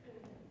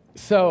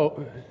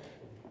So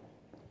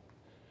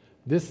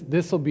this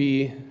is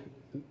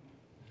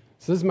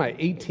my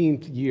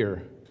 18th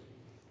year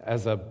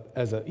as a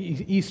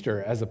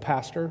Easter as a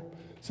pastor.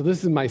 So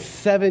this is my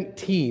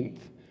 17th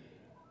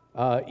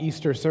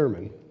Easter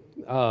sermon.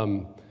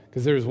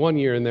 Because there was one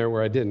year in there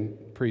where I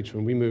didn't preach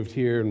when we moved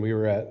here and we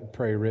were at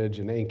Prairie Ridge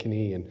and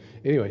Ankeny. And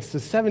anyway, so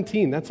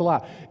 17, that's a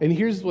lot. And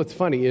here's what's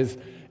funny is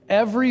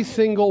every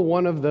single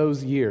one of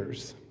those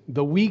years,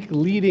 the week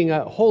leading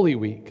up, Holy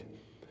Week,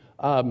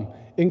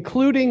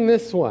 including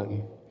this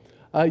one,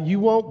 you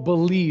won't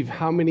believe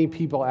how many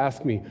people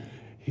ask me,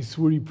 "Hey,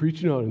 so what are you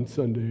preaching on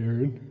Sunday,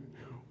 Aaron?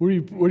 What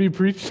are you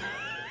preaching?"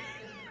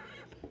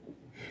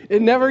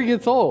 It never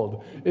gets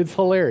old. It's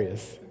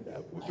hilarious.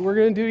 We're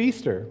going to do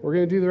Easter. We're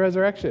going to do the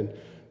resurrection.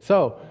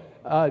 So,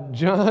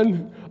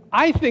 John,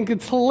 I think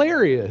it's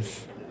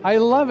hilarious. I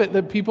love it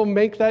that people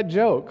make that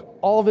joke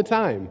all the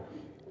time.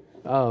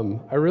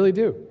 I really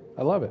do.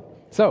 I love it.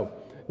 So,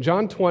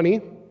 John 20,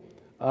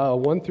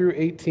 1 through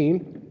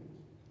 18.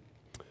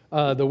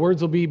 The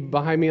words will be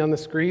behind me on the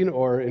screen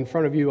or in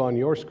front of you on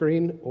your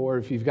screen, or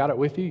if you've got it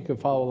with you, you can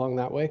follow along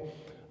that way.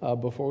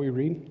 Before we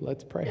read,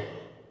 let's pray.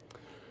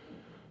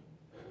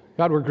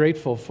 God, we're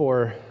grateful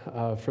for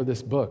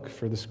this book,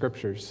 for the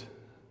Scriptures.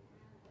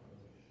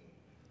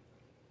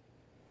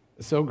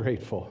 So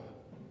grateful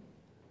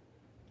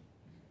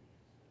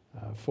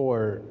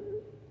for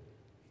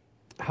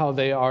how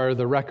they are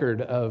the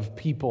record of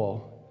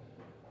people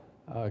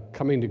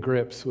coming to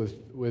grips with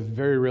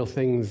very real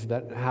things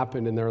that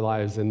happened in their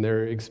lives and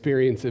their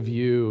experience of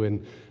you,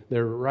 and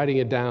they're writing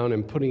it down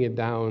and putting it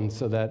down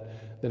so that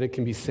it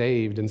can be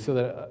saved and so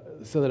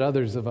that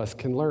others of us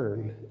can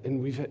learn.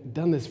 And we've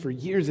done this for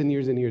years and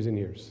years and years and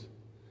years.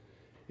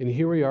 And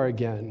here we are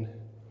again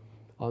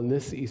on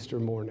this Easter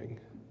morning,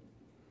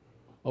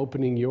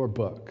 opening your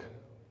book,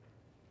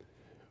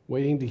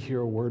 waiting to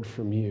hear a word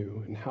from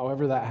you. And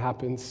however that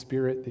happens,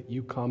 Spirit, that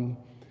you come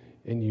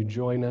and you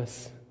join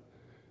us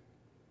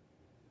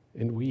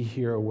and we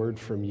hear a word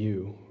from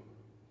you.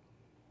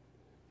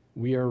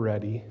 We are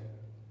ready.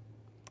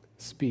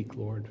 Speak,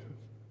 Lord,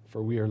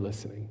 for we are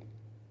listening.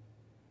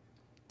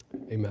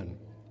 Amen.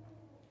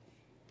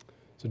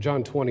 So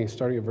John 20,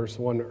 starting at verse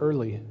 1,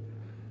 early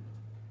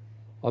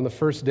on the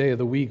first day of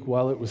the week,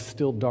 while it was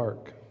still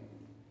dark,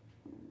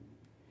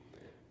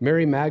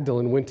 Mary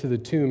Magdalene went to the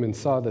tomb and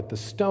saw that the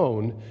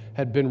stone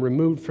had been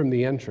removed from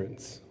the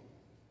entrance.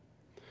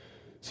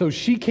 So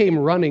she came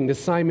running to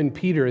Simon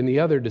Peter and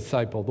the other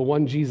disciple, the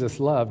one Jesus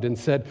loved, and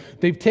said,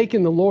 "They've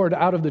taken the Lord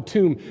out of the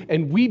tomb,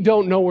 and we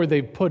don't know where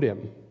they've put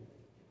him."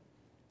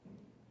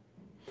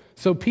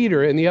 So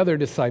Peter and the other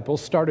disciple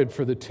started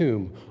for the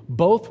tomb.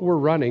 Both were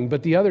running,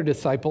 but the other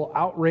disciple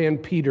outran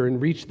Peter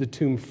and reached the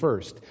tomb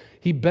first.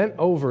 He bent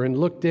over and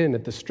looked in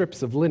at the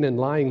strips of linen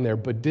lying there,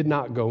 but did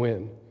not go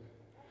in.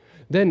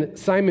 Then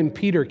Simon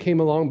Peter came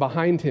along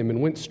behind him and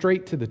went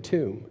straight to the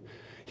tomb.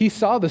 He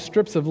saw the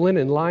strips of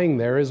linen lying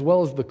there, as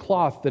well as the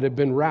cloth that had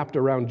been wrapped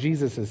around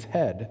Jesus'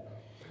 head.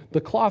 The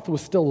cloth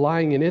was still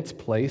lying in its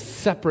place,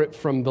 separate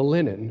from the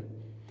linen.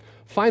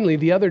 Finally,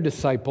 the other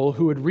disciple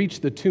who had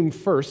reached the tomb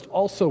first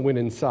also went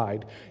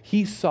inside.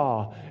 He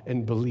saw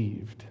and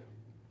believed.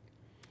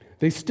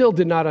 They still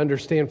did not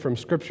understand from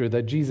Scripture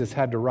that Jesus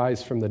had to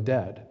rise from the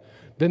dead.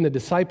 Then the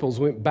disciples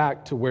went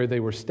back to where they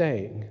were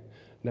staying.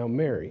 Now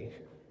Mary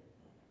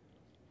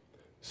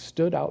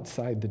stood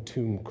outside the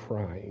tomb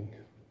crying.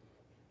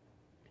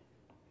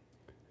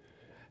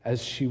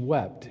 As she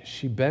wept,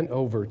 she bent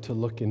over to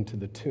look into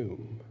the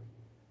tomb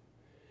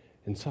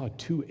and saw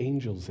two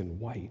angels in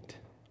white,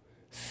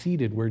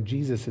 seated where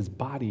Jesus'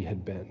 body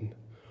had been,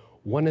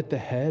 one at the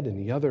head and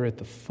the other at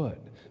the foot.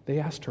 They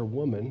asked her,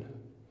 "Woman,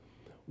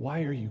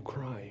 why are you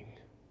crying?"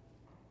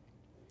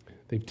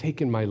 "They've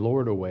taken my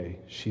Lord away,"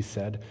 she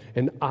said,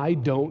 "and I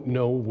don't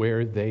know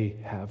where they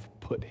have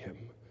put him."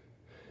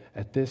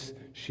 At this,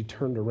 she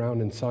turned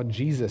around and saw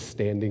Jesus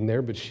standing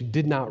there, but she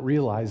did not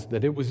realize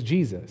that it was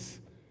Jesus.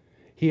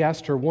 He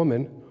asked her,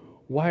 "Woman,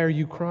 why are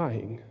you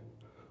crying?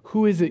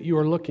 Who is it you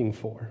are looking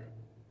for?"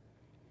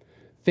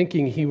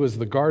 Thinking he was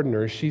the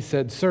gardener, she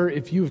said, "Sir,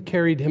 if you've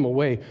carried him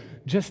away,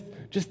 just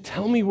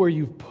tell me where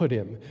you've put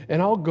him,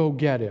 and I'll go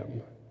get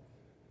him."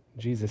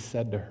 Jesus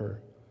said to her,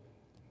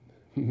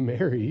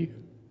 "Mary."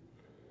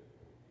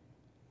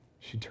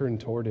 She turned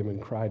toward him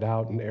and cried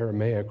out in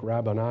Aramaic,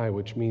 "Rabboni,"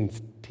 which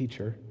means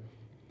teacher.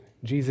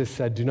 Jesus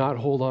said, "Do not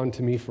hold on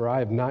to me, for I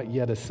have not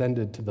yet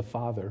ascended to the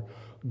Father.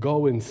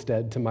 Go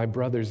instead to my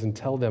brothers and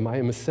tell them, I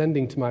am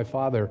ascending to my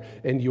Father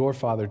and your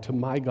Father, to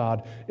my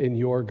God and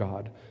your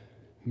God."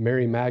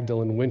 Mary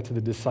Magdalene went to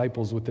the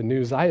disciples with the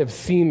news, "I have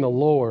seen the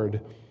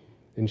Lord."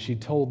 And she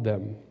told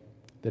them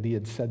that he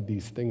had said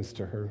these things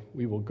to her.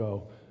 We will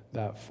go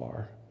that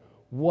far.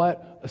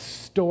 What a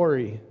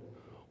story.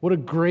 What a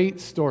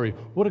great story.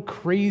 What a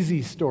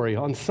crazy story.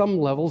 On some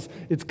levels,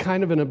 it's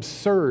kind of an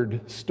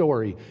absurd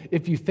story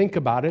if you think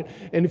about it.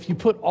 And if you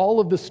put all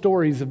of the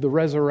stories of the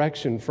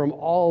resurrection from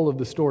all of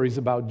the stories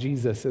about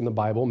Jesus in the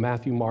Bible,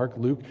 Matthew, Mark,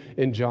 Luke,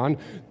 and John,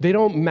 they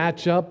don't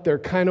match up. They're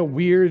kind of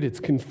weird.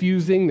 It's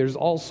confusing. There's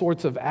all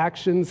sorts of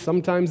actions.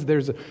 Sometimes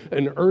there's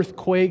an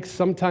earthquake.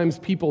 Sometimes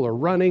people are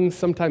running.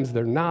 Sometimes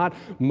they're not.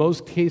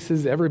 Most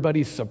cases,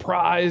 everybody's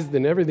surprised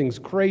and everything's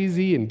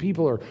crazy and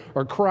people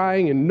are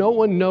crying and no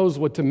one knows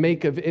what to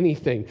make of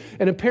anything.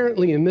 And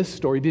apparently in this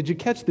story, did you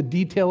catch the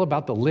detail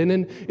about the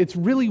linen? It's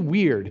really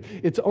weird.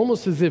 It's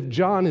almost as if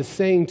John is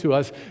saying to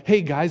us,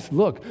 hey guys,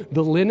 look,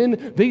 the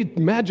linen, they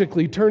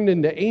magically turned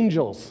into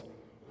angels.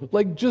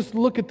 Like, just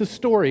look at the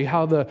story,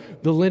 how the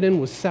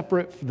linen was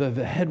separate, the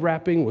head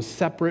wrapping was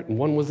separate, and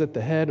one was at the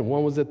head and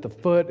one was at the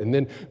foot, and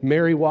then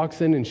Mary walks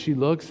in and she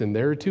looks, and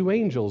there are two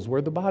angels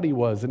where the body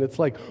was, and it's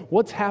like,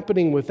 what's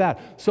happening with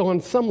that? So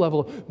on some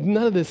level,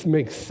 none of this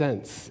makes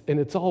sense, and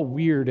it's all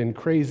weird and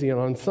crazy, and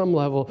on some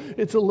level,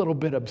 it's a little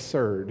bit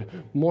absurd.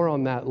 More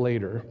on that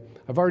later.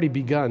 I've already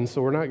begun,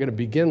 so we're not going to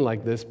begin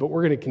like this, but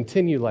we're going to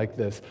continue like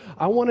this.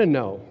 I want to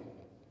know,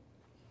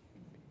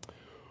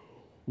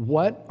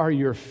 what are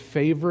your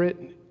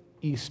favorite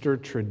Easter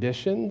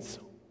traditions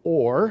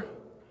or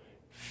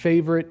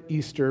favorite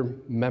Easter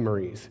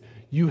memories?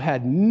 You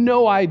had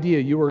no idea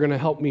you were going to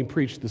help me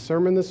preach the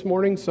sermon this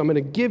morning, so I'm going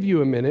to give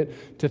you a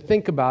minute to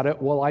think about it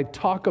while I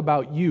talk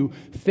about you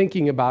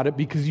thinking about it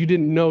because you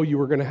didn't know you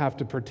were going to have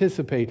to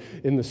participate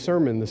in the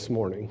sermon this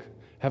morning.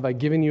 Have I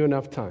given you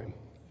enough time?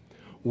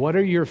 What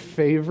are your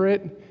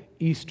favorite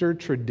Easter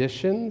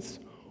traditions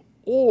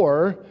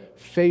or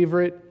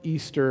favorite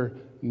Easter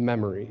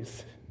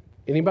memories?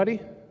 Anybody?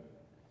 Easter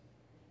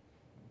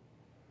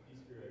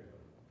egg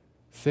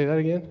hunt. Say that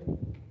again?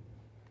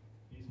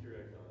 Easter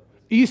egg hunt.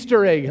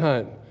 Easter egg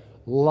hunt.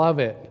 Love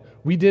it.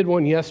 We did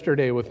one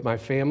yesterday with my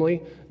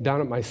family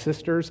down at my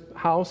sister's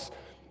house.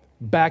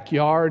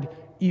 Backyard,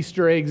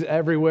 Easter eggs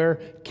everywhere,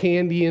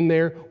 candy in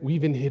there. We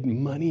even hid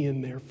money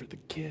in there for the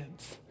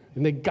kids.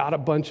 And they got a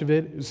bunch of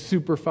it. It was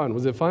super fun.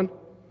 Was it fun?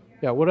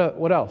 Yeah,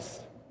 what else?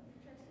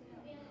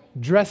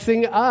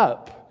 Dressing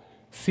up.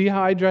 See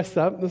how I dressed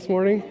up this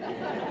morning?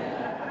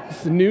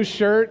 It's a new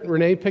shirt.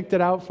 Renee picked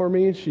it out for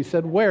me. She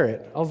said, wear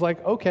it. I was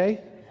like, okay.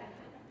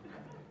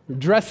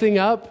 Dressing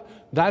up,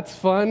 that's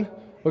fun.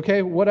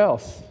 Okay, what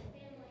else?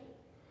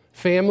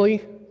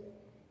 Family.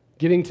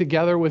 Getting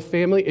together with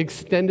family.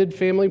 Extended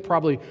family,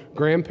 probably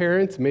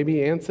grandparents,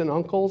 maybe aunts and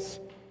uncles.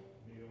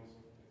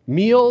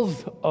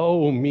 Meals?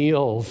 Oh,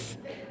 meals.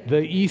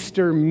 The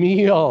Easter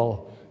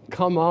meal.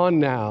 Come on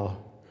now.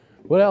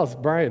 What else,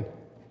 Brian?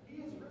 He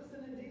is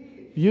risen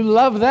indeed. You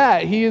love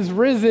that. He is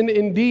risen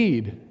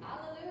indeed.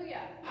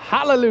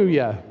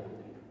 Hallelujah.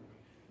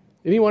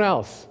 Anyone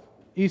else?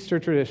 Easter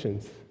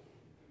traditions.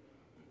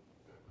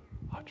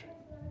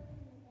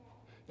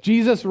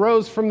 Jesus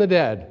rose from the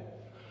dead.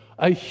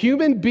 A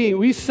human being,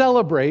 we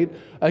celebrate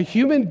a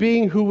human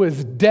being who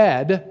was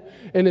dead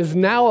and is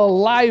now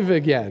alive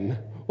again.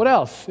 What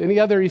else? Any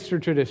other Easter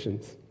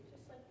traditions?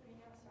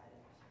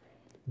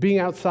 Being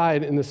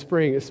outside in the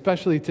spring,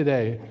 especially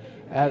today.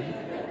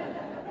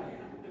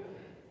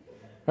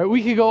 Right,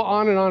 we could go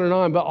on and on and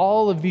on, but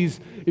all of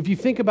these, if you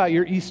think about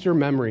your Easter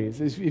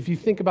memories, if you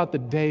think about the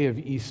day of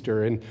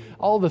Easter and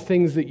all the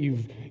things that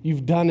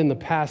you've done in the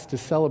past to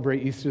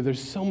celebrate Easter,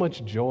 there's so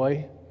much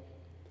joy.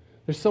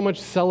 There's so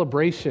much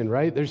celebration,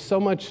 right? There's so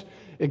much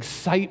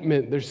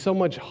excitement. There's so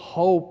much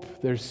hope.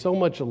 There's so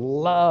much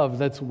love.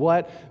 That's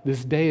what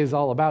this day is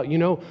all about. You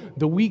know,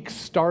 the week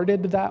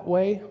started that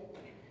way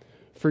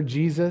for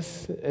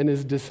Jesus and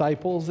his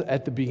disciples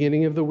at the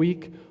beginning of the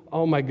week.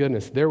 Oh my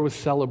goodness, there was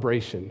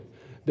celebration.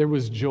 There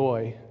was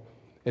joy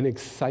and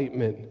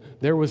excitement.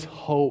 There was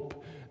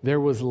hope.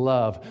 There was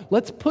love.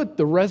 Let's put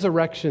the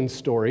resurrection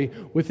story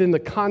within the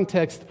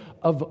context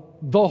of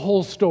the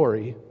whole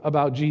story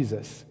about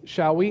Jesus,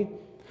 shall we?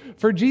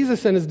 For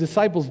Jesus and his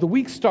disciples, the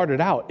week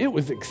started out. It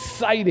was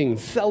exciting,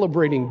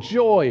 celebrating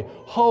joy,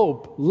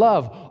 hope,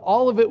 love.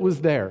 All of it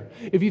was there.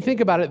 If you think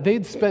about it,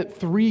 they'd spent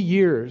 3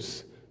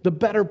 years, the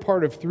better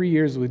part of 3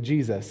 years with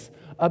Jesus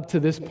up to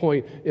this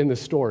point in the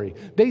story.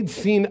 They'd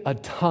seen a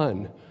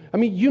ton. I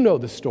mean, you know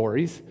the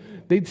stories.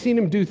 They'd seen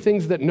him do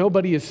things that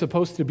nobody is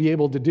supposed to be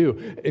able to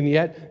do, and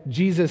yet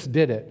Jesus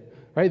did it,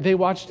 right? They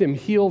watched him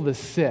heal the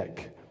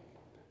sick.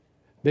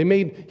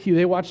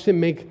 They watched him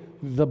make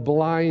the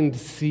blind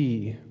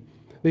see.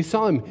 They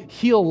saw him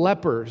heal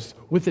lepers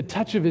with the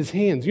touch of his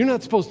hands. You're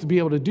not supposed to be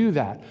able to do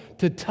that,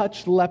 to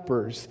touch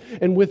lepers,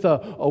 and with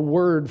a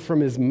word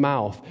from his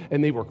mouth,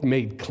 and they were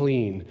made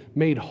clean,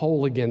 made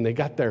whole again. They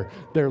got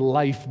their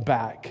life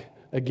back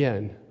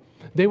again.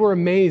 They were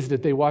amazed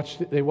that they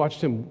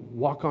watched him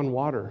walk on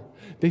water.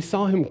 They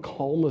saw him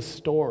calm a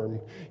storm.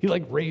 He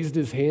raised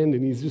his hand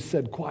and he just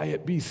said,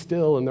 "Quiet, be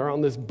still." And they're on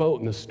this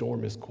boat and the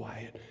storm is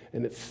quiet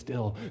and it's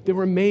still. They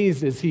were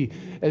amazed as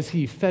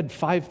he fed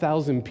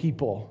 5,000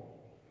 people,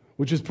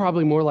 which is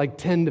probably more like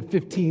 10 to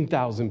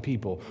 15,000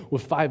 people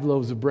with 5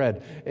 loaves of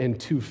bread and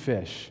 2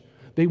 fish.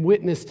 They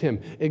witnessed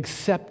him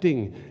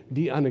accepting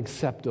the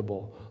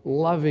unacceptable,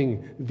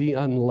 loving the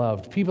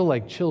unloved. People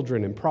like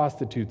children and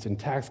prostitutes and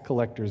tax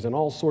collectors and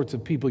all sorts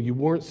of people you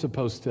weren't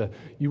supposed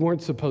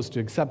to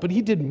accept. But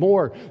he did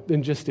more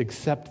than just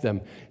accept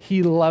them.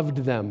 He loved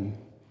them.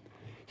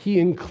 He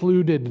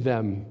included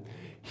them.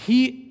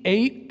 He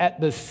ate at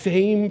the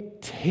same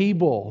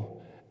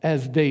table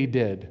as they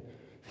did.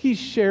 He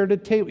shared a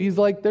table. He's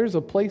like, there's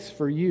a place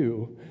for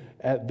you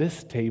at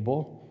this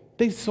table.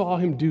 They saw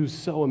him do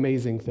so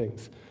amazing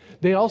things.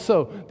 They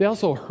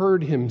also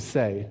heard him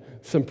say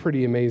some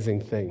pretty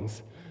amazing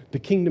things. The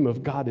kingdom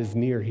of God is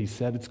near, he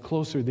said. It's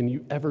closer than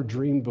you ever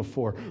dreamed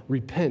before.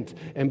 Repent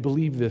and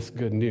believe this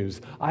good news.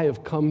 I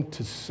have come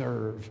to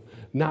serve,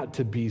 not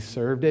to be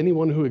served.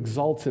 Anyone who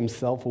exalts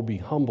himself will be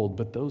humbled,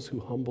 but those who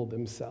humble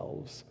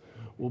themselves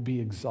will be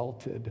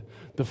exalted.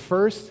 The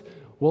first,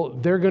 well,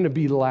 they're going to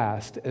be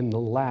last, and the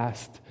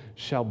last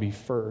shall be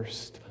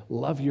first.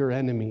 Love your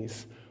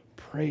enemies.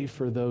 Pray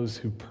for those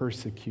who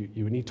persecute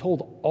you. And he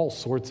told all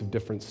sorts of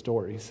different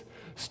stories.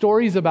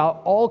 Stories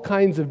about all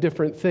kinds of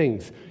different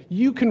things.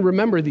 You can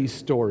remember these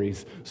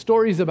stories.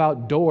 Stories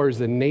about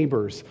doors and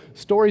neighbors.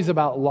 Stories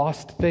about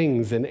lost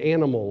things and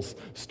animals.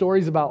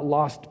 Stories about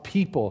lost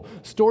people.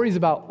 Stories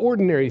about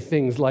ordinary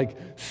things like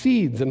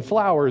seeds and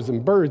flowers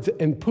and birds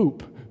and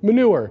poop.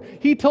 Manure.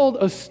 He told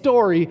a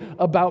story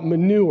about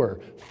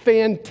manure.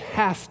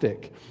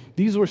 Fantastic.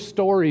 These were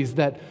stories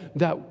that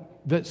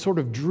sort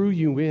of drew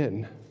you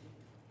in.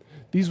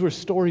 These were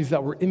stories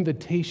that were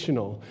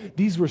invitational.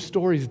 These were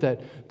stories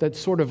that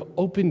sort of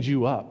opened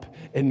you up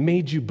and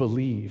made you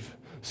believe.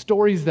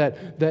 Stories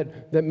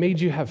that made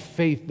you have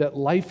faith that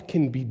life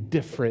can be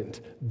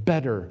different,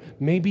 better,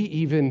 maybe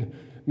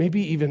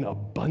even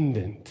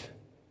abundant.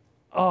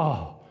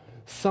 Oh,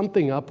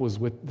 something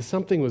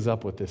was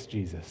up with this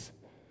Jesus.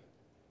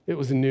 It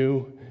was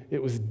new,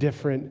 it was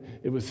different,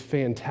 it was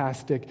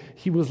fantastic.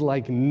 He was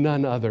like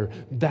none other.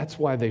 That's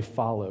why they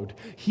followed.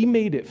 He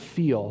made it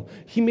feel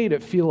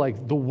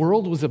like the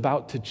world was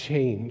about to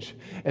change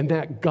and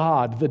that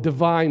God, the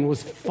divine,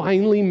 was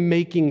finally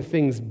making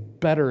things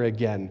better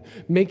again,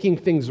 making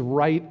things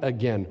right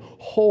again,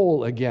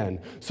 whole again.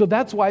 So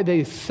that's why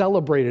they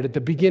celebrated at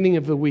the beginning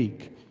of the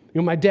week.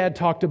 My dad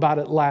talked about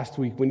it last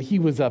week when he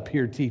was up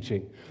here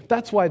teaching.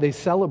 That's why they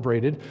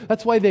celebrated.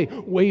 That's why they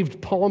waved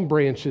palm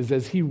branches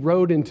as he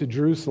rode into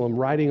Jerusalem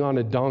riding on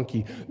a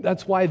donkey.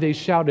 That's why they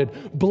shouted,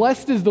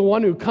 "Blessed is the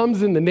one who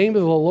comes in the name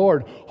of the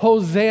Lord.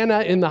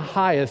 Hosanna in the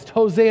highest.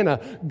 Hosanna,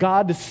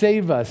 God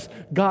save us.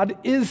 God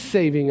is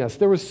saving us."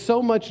 There was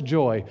so much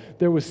joy.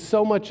 There was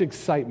so much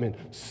excitement,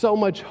 so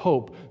much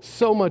hope,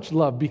 so much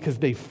love because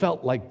they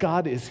felt like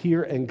God is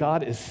here and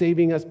God is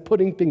saving us,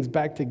 putting things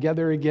back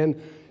together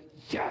again.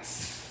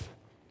 Yes.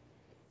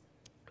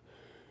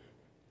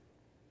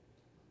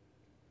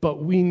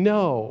 But we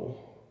know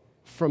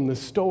from the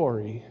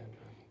story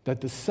that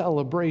the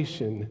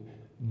celebration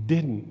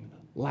didn't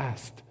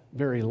last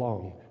very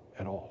long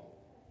at all.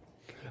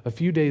 A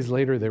few days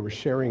later, they were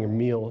sharing a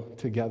meal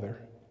together.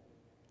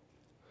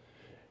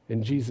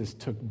 And Jesus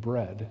took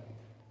bread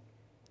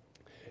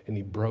and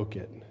he broke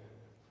it.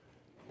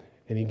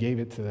 And he gave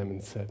it to them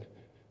and said,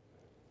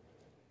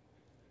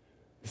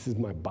 "This is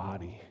my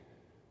body,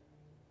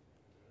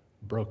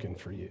 broken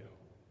for you."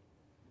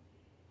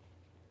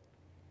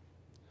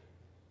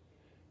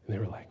 And they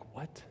were like,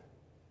 "What?"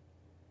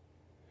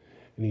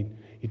 And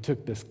he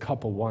took this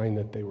cup of wine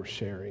that they were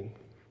sharing,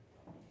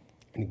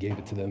 and he gave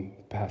it to them,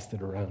 passed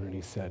it around, and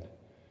he said,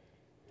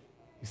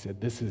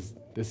 this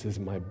is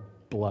my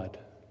blood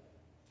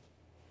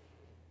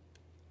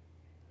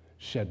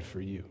shed for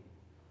you.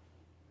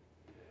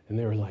 And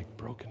they were like,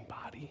 "Broken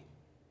body?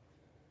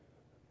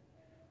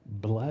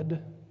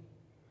 Blood?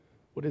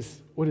 What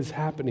is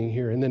happening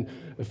here?" And then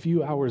a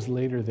few hours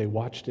later, they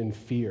watched in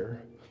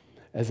fear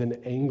as an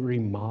angry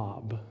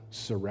mob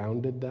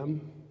surrounded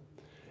them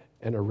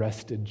and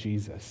arrested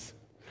Jesus.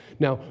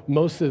 Now,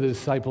 most of the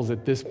disciples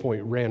at this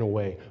point ran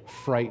away,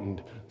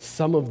 frightened.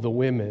 Some of the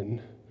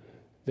women,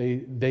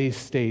 they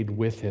stayed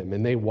with him,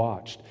 and they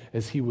watched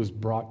as he was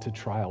brought to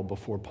trial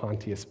before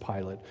Pontius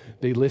Pilate.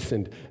 They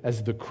listened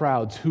as the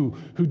crowds who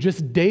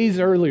just days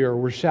earlier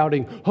were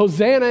shouting,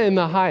 "Hosanna in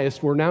the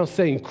highest," were now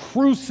saying,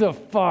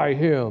 "Crucify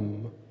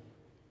him."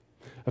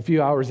 A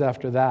few hours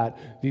after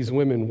that, these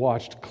women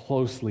watched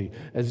closely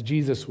as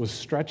Jesus was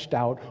stretched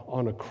out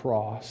on a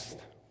cross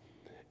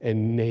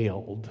and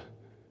nailed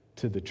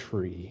to the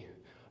tree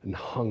and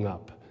hung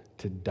up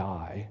to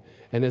die.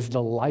 And as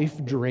the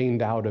life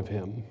drained out of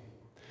him,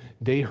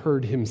 they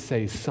heard him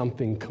say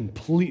something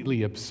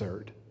completely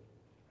absurd.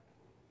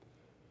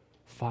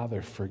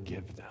 "Father,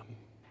 forgive them,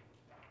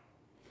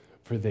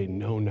 for they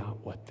know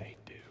not what they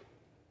do.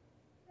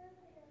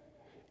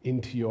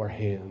 Into your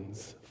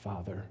hands,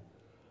 Father,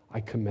 I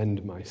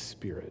commend my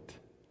spirit."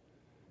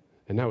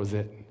 And that was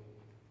it.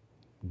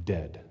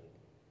 Dead.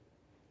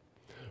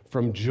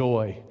 From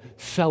joy,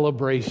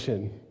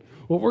 celebration,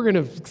 what we're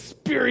going to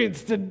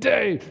experience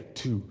today,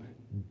 to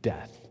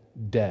death,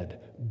 dead,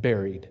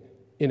 buried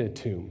in a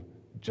tomb,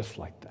 just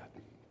like that.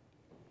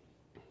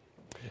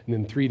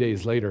 And then 3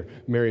 days later,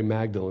 Mary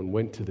Magdalene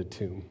went to the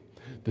tomb.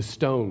 The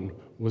stone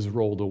was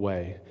rolled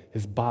away.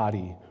 His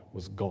body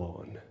was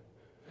gone.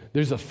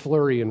 There's a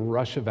flurry and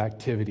rush of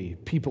activity.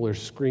 People are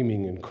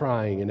screaming and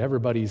crying, and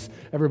everybody's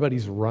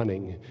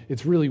running.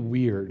 It's really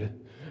weird.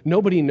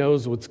 Nobody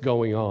knows what's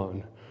going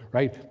on,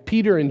 right?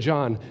 Peter and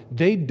John,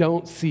 they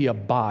don't see a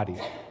body.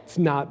 It's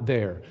not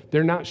there.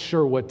 They're not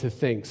sure what to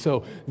think.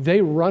 So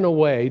they run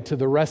away to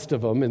the rest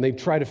of them, and they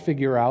try to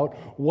figure out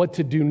what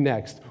to do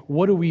next.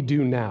 What do we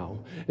do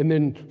now? And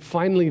then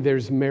finally,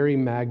 there's Mary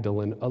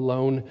Magdalene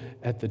alone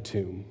at the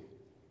tomb.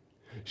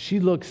 She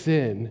looks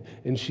in,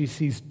 and she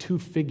sees two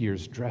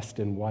figures dressed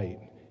in white.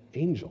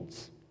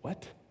 Angels.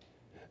 What?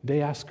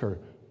 They ask her,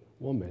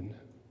 "Woman,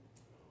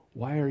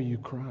 why are you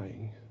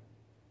crying?"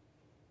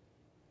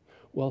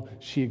 Well,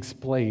 she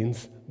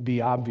explains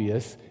the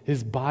obvious.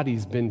 His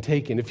body's been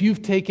taken. If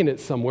you've taken it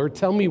somewhere,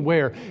 tell me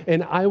where,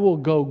 and I'll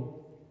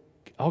go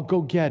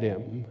get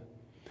him.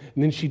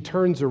 And then she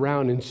turns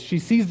around and she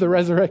sees the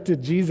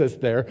resurrected Jesus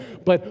there.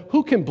 But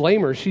who can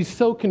blame her? She's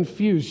so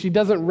confused. She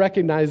doesn't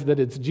recognize that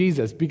it's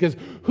Jesus, because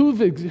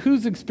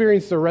who's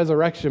experienced a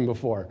resurrection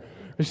before?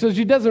 So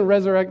she doesn't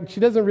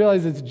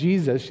realize it's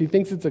Jesus. She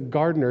thinks it's a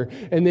gardener.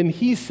 And then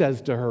he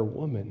says to her,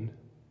 "Woman,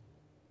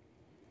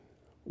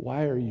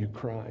 why are you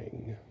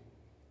crying?"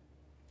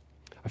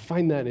 I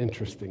find that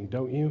interesting,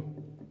 don't you?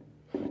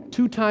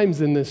 2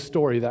 times in this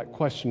story, that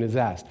question is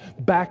asked,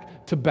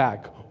 back to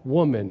back.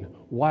 "Woman,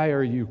 why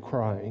are you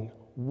crying?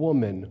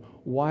 Woman,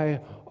 why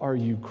are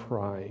you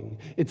crying?"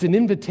 It's an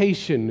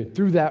invitation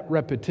through that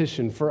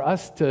repetition for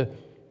us to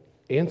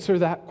answer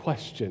that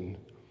question.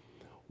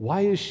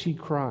 Why is she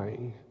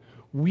crying?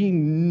 We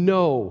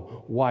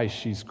know why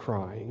she's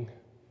crying.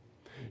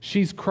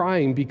 She's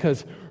crying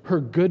because her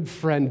good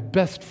friend,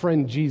 best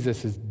friend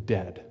Jesus is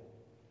dead.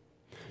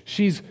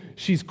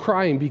 She's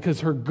crying because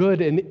her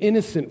good and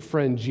innocent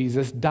friend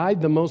Jesus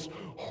died the most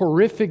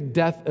horrific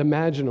death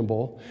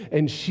imaginable,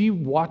 and she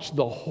watched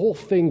the whole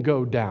thing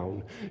go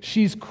down.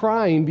 She's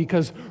crying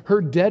because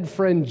her dead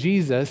friend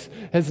Jesus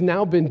has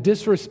now been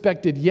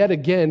disrespected yet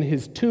again.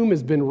 His tomb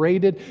has been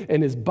raided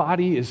and his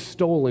body is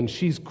stolen.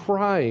 She's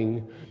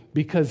crying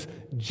because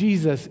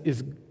Jesus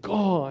is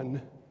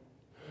gone.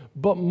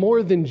 But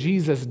more than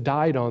Jesus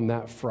died on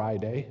that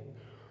Friday,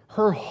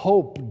 her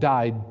hope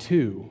died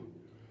too.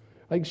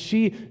 Like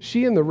she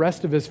and the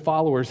rest of his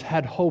followers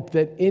had hope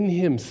that in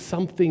him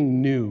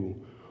something new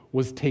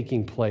was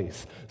taking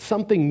place.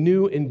 Something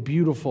new and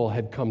beautiful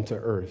had come to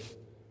earth.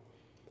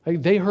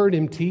 Like they heard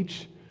him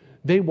teach.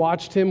 They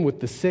watched him with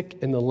the sick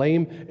and the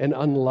lame and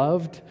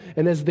unloved.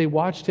 And as they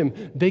watched him,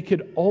 they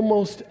could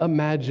almost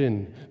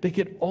imagine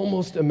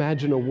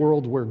a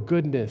world where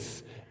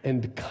goodness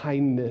and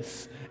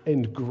kindness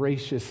and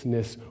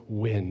graciousness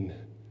win,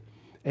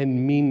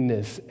 and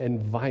meanness and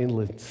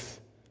violence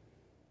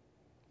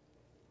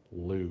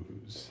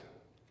lose.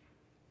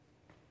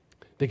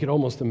 They could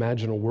almost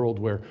imagine a world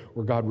where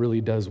God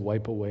really does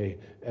wipe away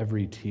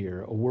every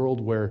tear, a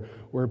world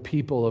where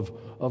people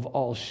of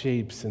all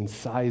shapes and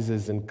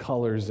sizes and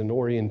colors and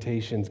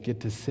orientations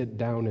get to sit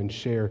down and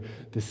share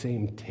the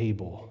same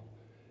table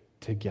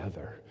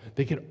together.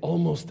 They could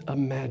almost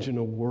imagine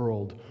a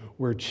world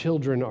where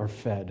children are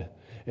fed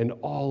and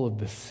all of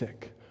the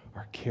sick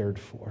are cared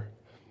for.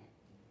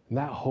 And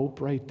that hope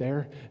right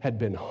there had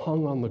been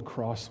hung on the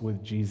cross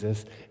with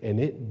Jesus, and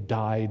it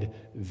died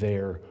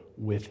there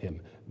with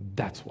him.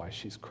 That's why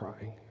she's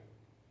crying.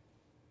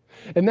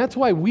 And that's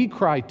why we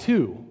cry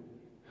too.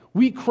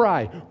 We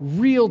cry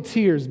real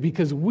tears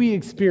because we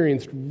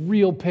experienced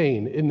real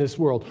pain in this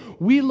world.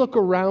 We look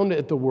around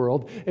at the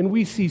world and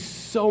we see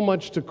so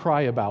much to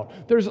cry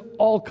about. There's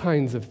all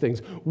kinds of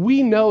things.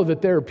 We know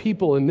that there are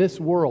people in this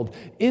world,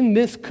 in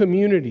this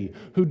community,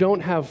 who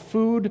don't have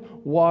food,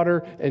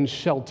 water, and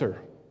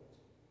shelter.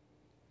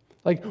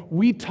 Like,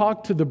 we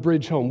talked to the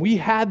Bridge Home. We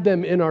had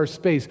them in our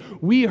space.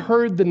 We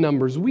heard the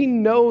numbers. We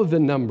know the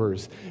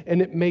numbers.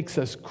 And it makes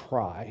us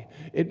cry.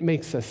 It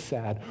makes us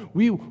sad.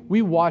 We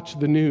watch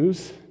the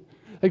news.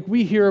 Like,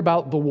 we hear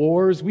about the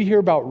wars. We hear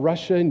about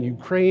Russia and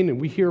Ukraine, and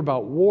we hear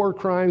about war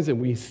crimes,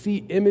 and we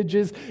see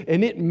images,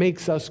 and it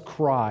makes us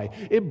cry.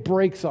 It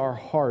breaks our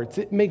hearts.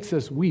 It makes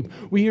us weep.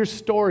 We hear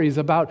stories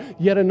about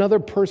yet another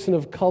person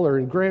of color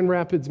in Grand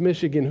Rapids,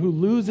 Michigan, who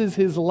loses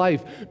his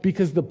life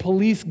because the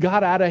police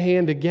got out of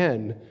hand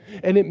again,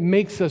 and it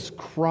makes us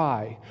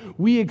cry.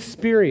 We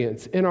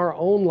experience in our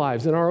own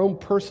lives, in our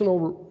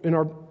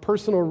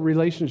personal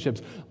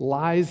relationships,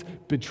 lies,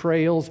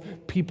 betrayals,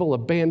 people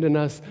abandon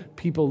us,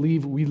 people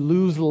leave, we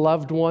lose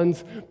loved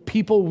ones,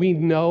 people we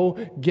know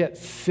get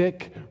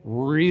sick,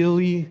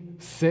 really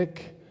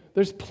sick.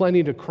 There's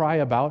plenty to cry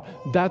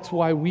about. That's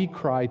why we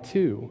cry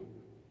too.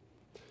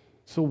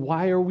 So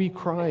why are we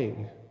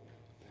crying?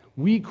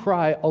 We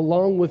cry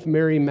along with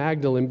Mary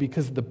Magdalene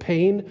because the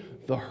pain,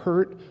 the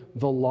hurt,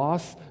 the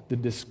loss, the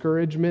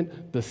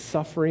discouragement, the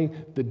suffering,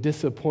 the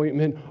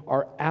disappointment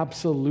are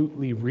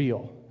absolutely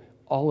real.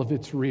 All of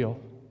it's real.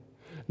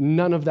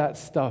 None of that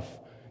stuff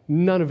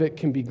None of it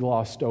can be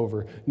glossed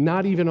over.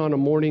 Not even on a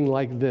morning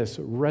like this,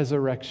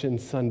 Resurrection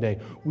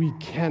Sunday. We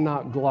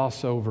cannot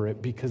gloss over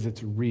it because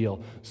it's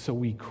real, so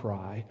we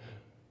cry.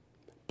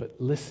 But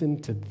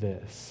listen to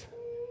this.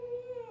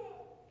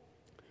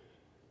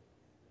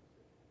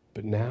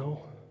 But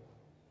now,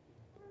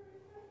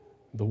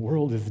 the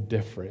world is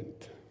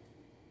different.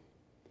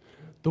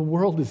 The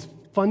world is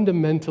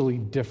fundamentally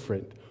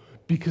different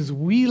because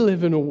we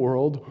live in a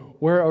world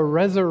where a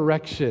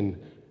resurrection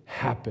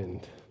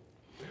happened.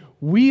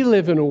 We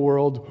live in a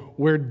world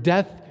where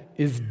death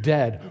is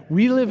dead.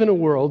 We live in a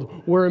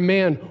world where a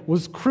man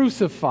was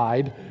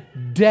crucified,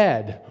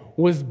 dead,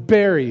 was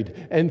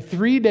buried, and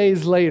 3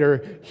 days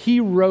later, he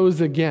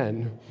rose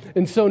again.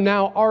 And so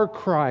now our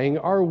crying,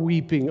 our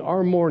weeping,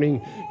 our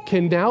mourning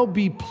can now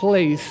be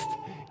placed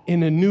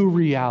in a new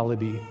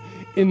reality,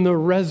 in the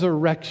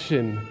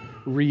resurrection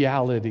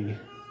reality.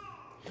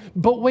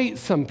 But wait,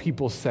 some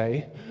people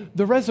say,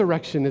 the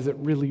resurrection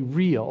isn't really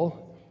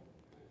real.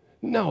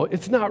 No,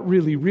 it's not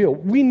really real.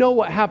 We know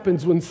what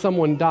happens when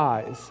someone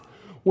dies.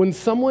 When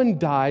someone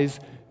dies,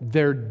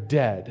 they're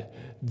dead.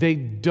 They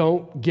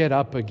don't get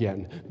up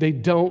again. They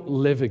don't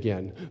live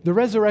again. The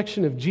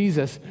resurrection of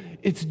Jesus,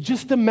 it's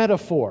just a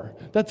metaphor.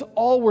 That's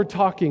all we're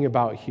talking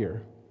about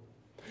here.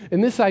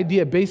 And this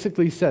idea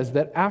basically says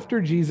that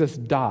after Jesus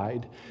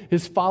died,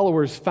 his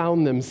followers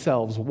found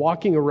themselves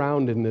walking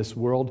around in this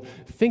world,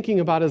 thinking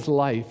about his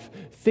life,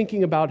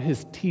 thinking about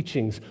his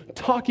teachings,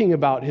 talking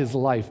about his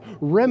life,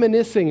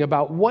 reminiscing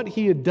about what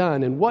he had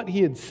done and what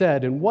he had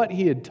said and what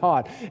he had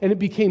taught. And it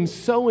became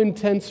so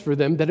intense for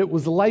them that it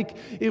was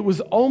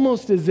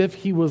almost as if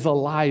he was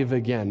alive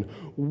again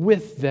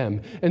with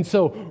them. And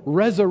so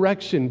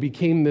resurrection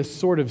became this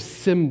sort of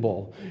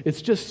symbol.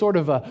 It's just sort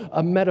of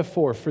a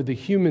metaphor for the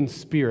human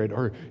spirit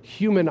or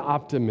human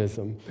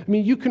optimism. I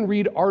mean, you can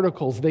read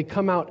articles, they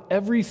come out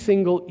every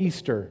single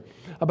Easter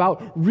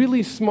about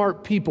really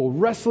smart people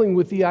wrestling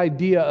with the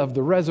idea of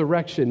the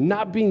resurrection,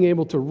 not being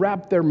able to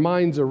wrap their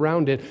minds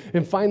around it,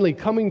 and finally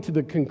coming to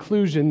the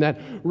conclusion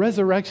that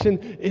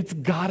resurrection, it's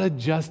gotta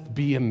just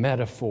be a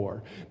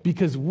metaphor,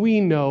 because we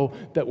know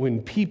that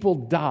when people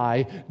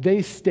die,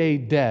 they stay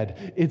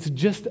dead. It's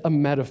just a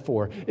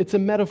metaphor. It's a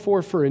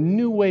metaphor for a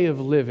new way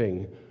of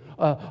living,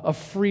 a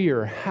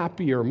freer,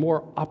 happier,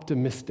 more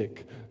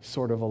optimistic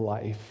sort of a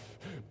life.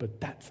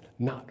 But that's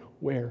not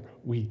where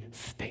we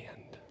stand.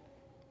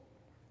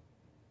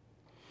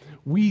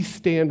 We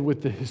stand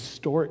with the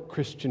historic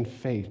Christian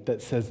faith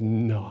that says,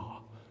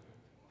 no,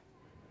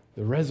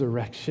 the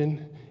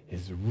resurrection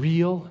is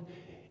real.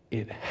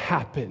 It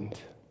happened.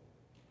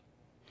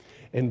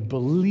 And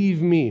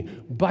believe me,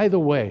 by the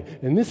way,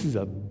 and this is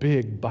a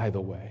big by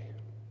the way,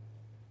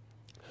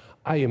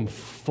 I am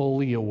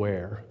fully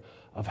aware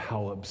of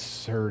how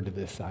absurd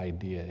this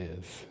idea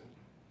is.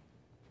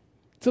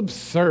 It's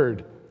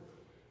absurd.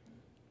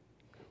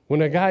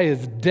 When a guy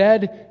is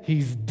dead,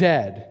 he's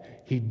dead.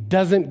 He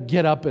doesn't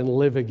get up and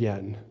live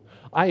again.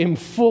 I am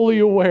fully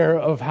aware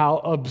of how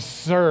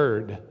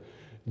absurd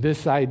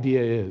this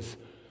idea is.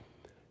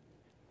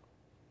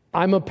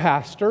 I'm a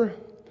pastor.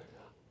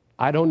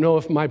 I don't know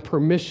if my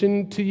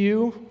permission to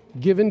you,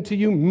 given to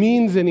you,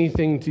 means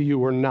anything to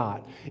you or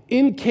not.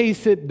 In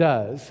case it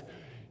does,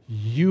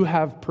 you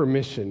have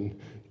permission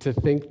to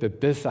think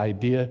that this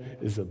idea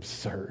is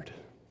absurd.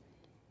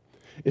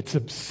 It's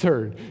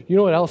absurd. You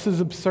know what else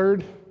is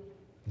absurd?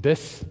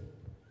 This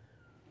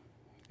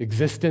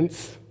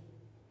existence,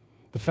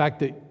 the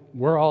fact that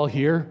we're all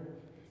here,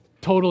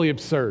 totally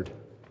absurd.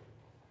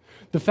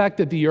 The fact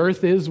that the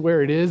earth is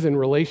where it is in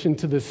relation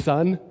to the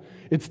sun,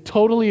 it's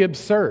totally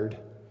absurd.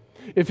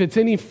 If it's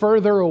any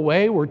further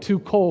away, we're too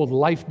cold,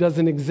 life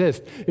doesn't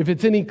exist. If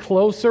it's any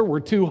closer,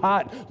 we're too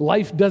hot,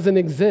 life doesn't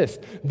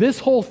exist. This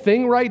whole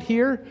thing right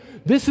here,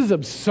 this is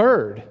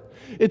absurd.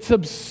 It's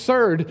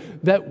absurd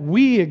that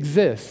we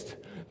exist,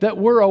 that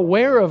we're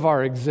aware of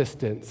our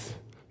existence.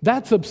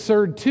 That's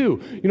absurd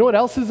too. You know what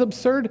else is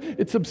absurd?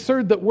 It's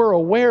absurd that we're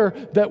aware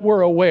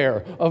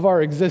of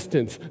our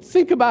existence.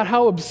 Think about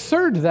how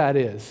absurd that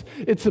is.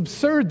 It's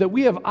absurd that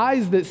we have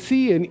eyes that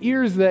see and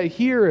ears that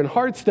hear and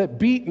hearts that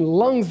beat and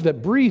lungs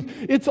that breathe.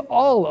 It's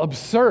all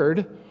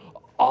absurd.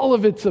 All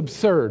of it's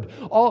absurd.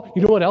 You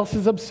know what else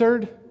is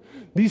absurd?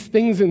 These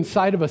things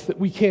inside of us that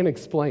we can't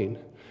explain.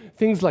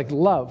 Things like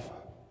love.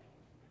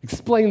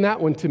 Explain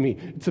that one to me.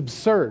 It's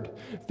absurd.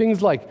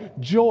 Things like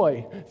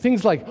joy,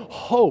 things like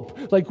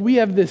hope, like we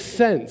have this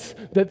sense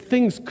that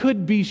things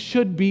could be,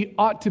 should be,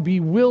 ought to be,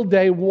 will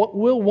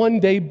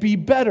one day be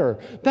better.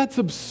 That's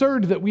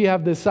absurd that we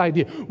have this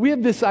idea. We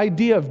have this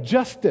idea of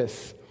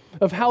justice,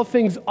 of how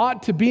things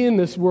ought to be in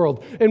this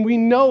world, and we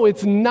know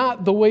it's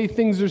not the way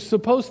things are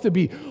supposed to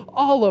be.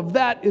 All of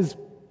that is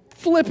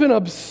flippin'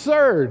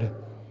 absurd.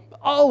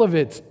 All of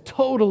it's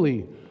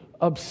totally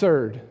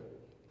absurd.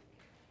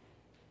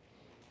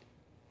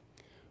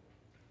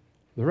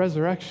 The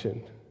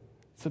resurrection,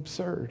 it's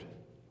absurd.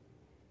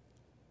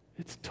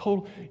 It's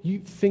total. You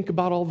think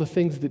about all the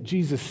things that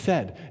Jesus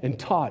said and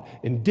taught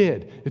and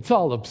did. It's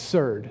all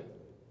absurd.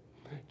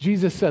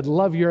 Jesus said,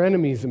 love your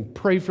enemies and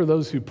pray for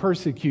those who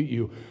persecute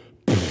you.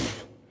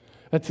 Pfft,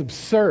 That's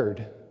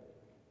absurd.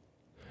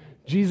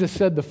 Jesus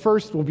said the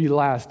first will be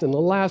last and the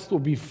last will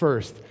be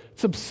first.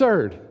 It's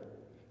absurd.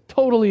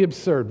 Totally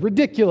absurd.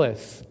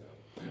 Ridiculous.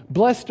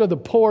 Blessed are the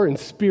poor in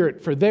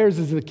spirit, for theirs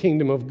is the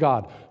kingdom of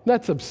God.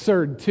 That's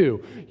absurd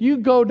too. You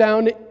go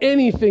down to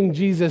anything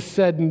Jesus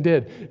said and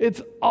did,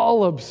 it's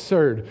all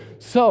absurd.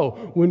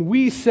 So when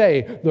we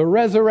say the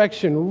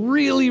resurrection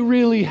really,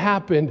 really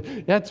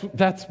happened, that's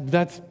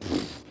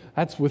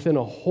within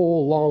a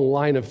whole long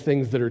line of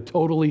things that are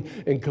totally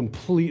and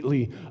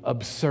completely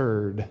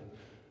absurd.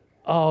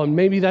 Oh, and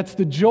maybe that's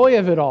the joy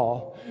of it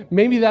all.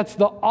 Maybe that's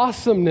the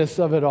awesomeness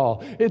of it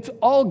all. It's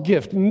all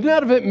gift.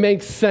 None of it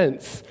makes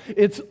sense.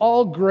 It's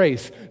all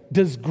grace.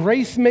 Does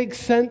grace make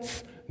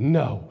sense?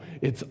 No.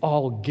 It's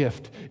all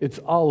gift. It's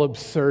all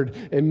absurd.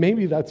 And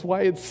maybe that's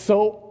why it's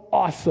so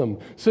awesome.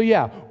 So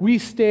yeah, we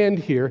stand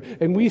here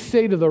and we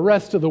say to the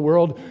rest of the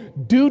world,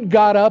 dude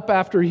got up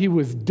after he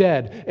was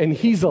dead and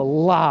he's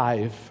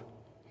alive.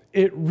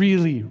 It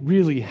really,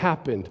 really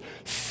happened.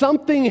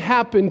 Something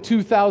happened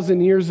 2,000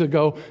 years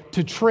ago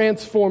to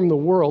transform the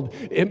world.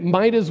 It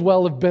might as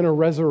well have been a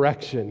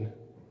resurrection.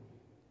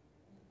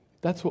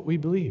 That's what we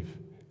believe.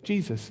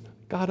 Jesus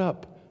got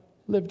up,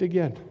 lived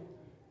again.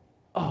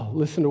 Oh,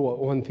 listen to what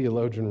one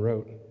theologian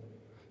wrote.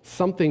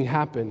 Something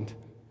happened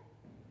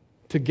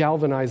to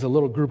galvanize a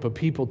little group of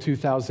people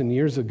 2,000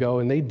 years ago,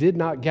 and they did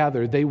not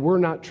gather. They were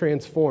not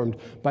transformed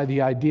by the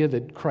idea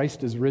that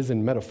Christ is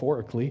risen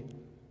metaphorically.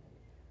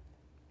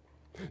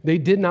 They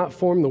did not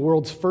form the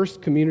world's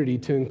first community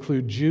to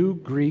include Jew,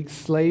 Greek,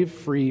 slave,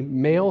 free,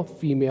 male,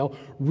 female,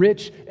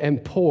 rich,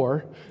 and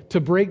poor, to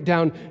break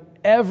down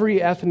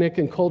every ethnic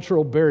and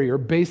cultural barrier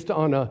based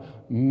on a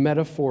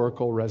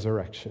metaphorical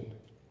resurrection.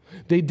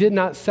 They did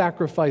not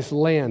sacrifice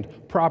land,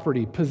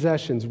 property,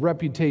 possessions,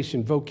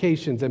 reputation,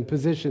 vocations, and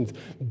positions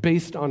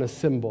based on a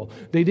symbol.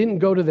 They didn't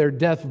go to their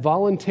death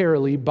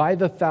voluntarily by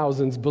the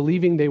thousands,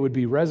 believing they would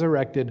be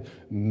resurrected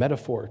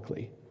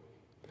metaphorically.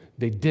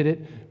 They did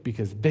it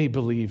because they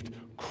believed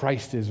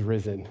Christ is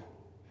risen.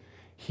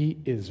 He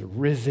is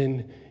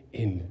risen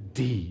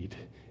indeed.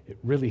 It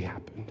really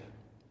happened.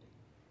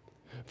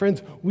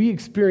 Friends, we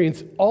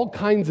experience all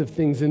kinds of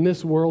things in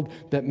this world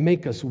that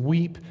make us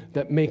weep,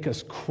 that make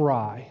us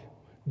cry,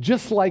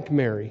 just like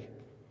Mary.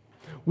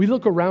 We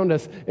look around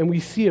us and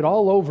we see it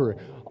all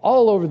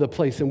over the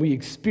place, and we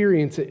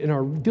experience it,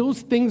 and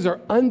those things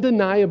are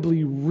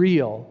undeniably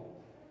real.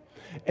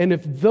 And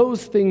if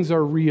those things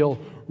are real,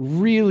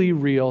 really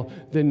real,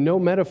 then no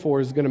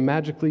metaphor is going to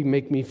magically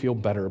make me feel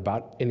better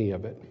about any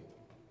of it.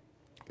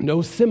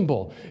 No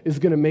symbol is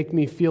going to make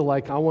me feel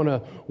like I want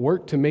to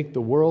work to make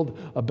the world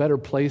a better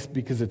place,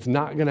 because it's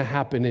not going to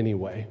happen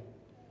anyway.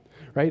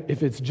 Right?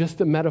 If it's just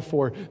a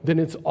metaphor, then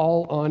it's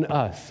all on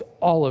us,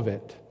 all of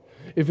it.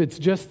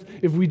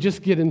 If we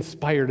just get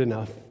inspired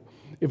enough,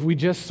 if we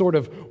just sort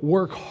of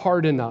work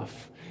hard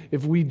enough,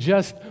 if we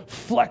just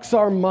flex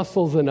our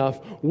muscles enough,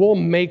 we'll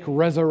make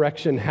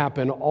resurrection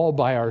happen all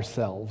by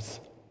ourselves.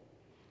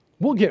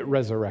 We'll get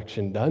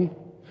resurrection done.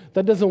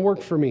 That doesn't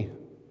work for me.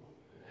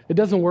 It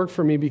doesn't work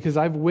for me because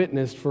I've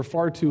witnessed for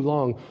far too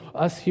long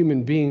us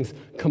human beings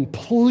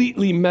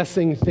completely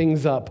messing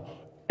things up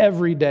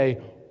every day,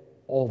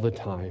 all the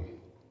time.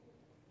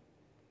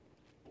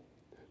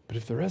 But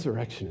if the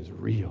resurrection is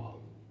real,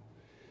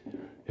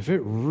 if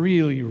it's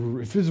really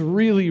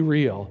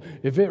real,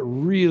 if it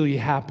really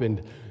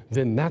happened,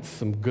 then that's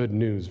some good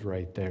news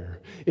right there.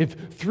 If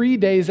 3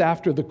 days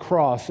after the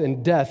cross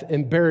and death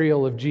and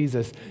burial of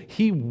Jesus,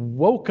 he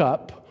woke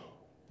up,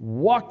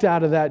 walked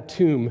out of that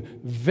tomb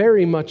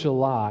very much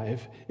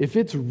alive, if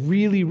it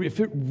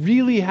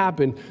really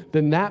happened,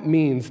 then that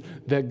means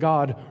that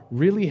God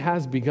really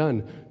has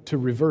begun to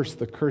reverse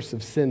the curse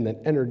of sin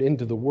that entered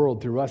into the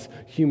world through us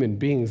human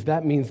beings.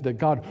 That means that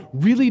God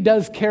really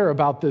does care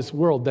about this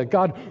world, that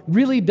God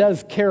really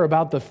does care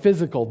about the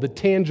physical, the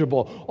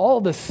tangible,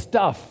 all the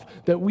stuff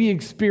that we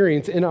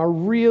experience in our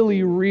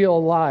really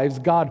real lives.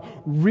 God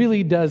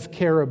really does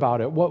care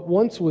about it. What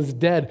once was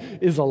dead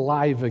is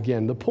alive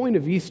again. The point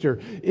of Easter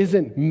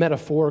isn't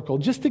metaphorical,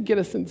 just to get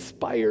us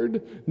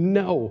inspired.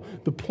 No,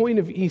 the point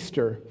of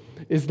Easter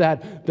is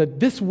that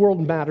this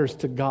world matters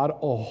to God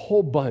a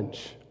whole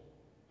bunch.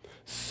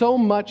 So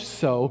much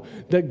so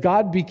that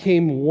God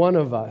became one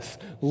of us,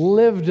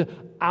 lived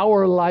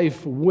our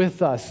life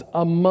with us,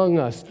 among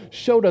us,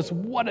 showed us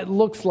what it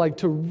looks like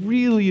to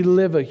really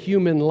live a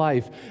human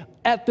life,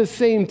 at the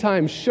same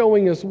time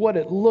showing us what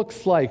it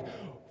looks like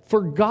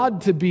for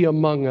God to be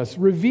among us,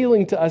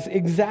 revealing to us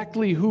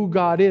exactly who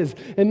God is,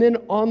 and then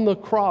on the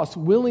cross,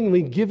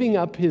 willingly giving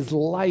up his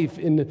life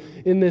in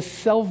this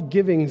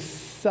self-giving,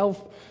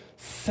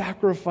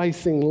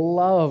 self-sacrificing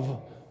love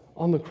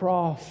on the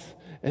cross,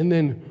 and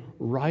then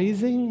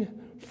rising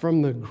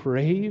from the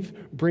grave,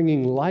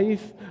 bringing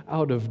life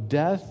out of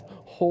death,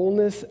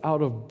 wholeness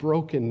out of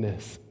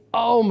brokenness.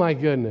 Oh my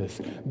goodness,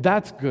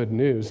 that's good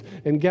news.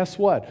 And guess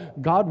what?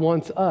 God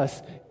wants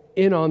us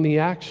in on the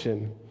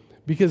action,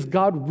 Because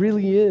God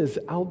really is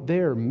out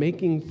there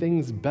making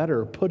things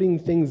better, putting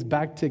things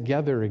back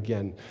together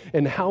again.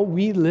 And how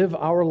we live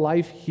our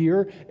life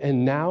here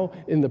and now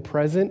in the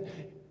present,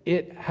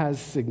 it has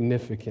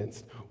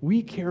significance.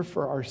 We care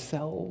for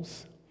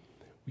ourselves.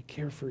 We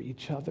care for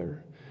each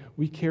other.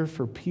 We care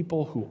for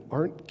people who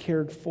aren't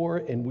cared for,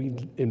 and we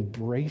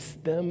embrace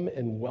them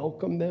and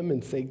welcome them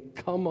and say,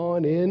 come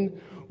on in.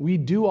 We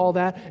do all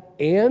that,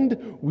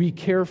 and we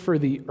care for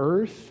the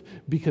earth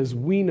because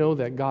we know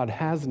that God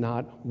has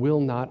not, will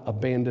not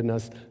abandon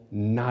us,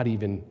 not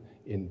even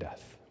in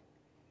death.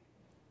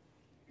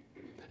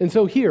 And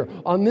so here,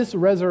 on this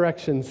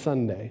Resurrection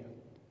Sunday,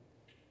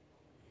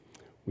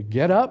 we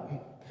get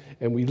up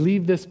and we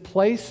leave this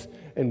place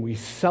and we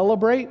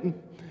celebrate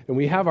and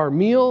we have our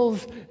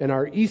meals and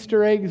our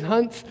Easter egg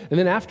hunts. And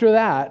then after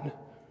that,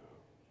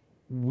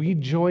 we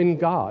join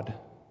God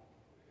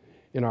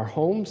in our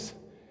homes,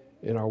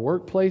 in our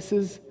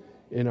workplaces,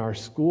 in our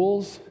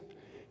schools,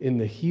 in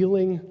the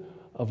healing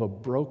of a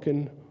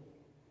broken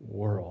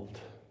world.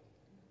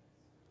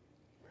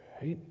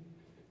 Right?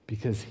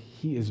 Because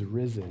He is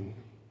risen.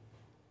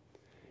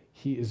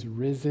 He is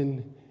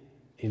risen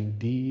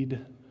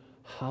indeed.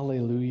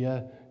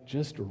 Hallelujah.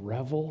 Just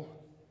revel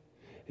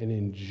and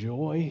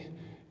enjoy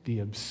the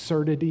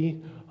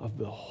absurdity of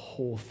the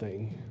whole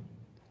thing.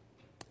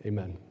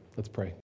 Amen. Let's pray.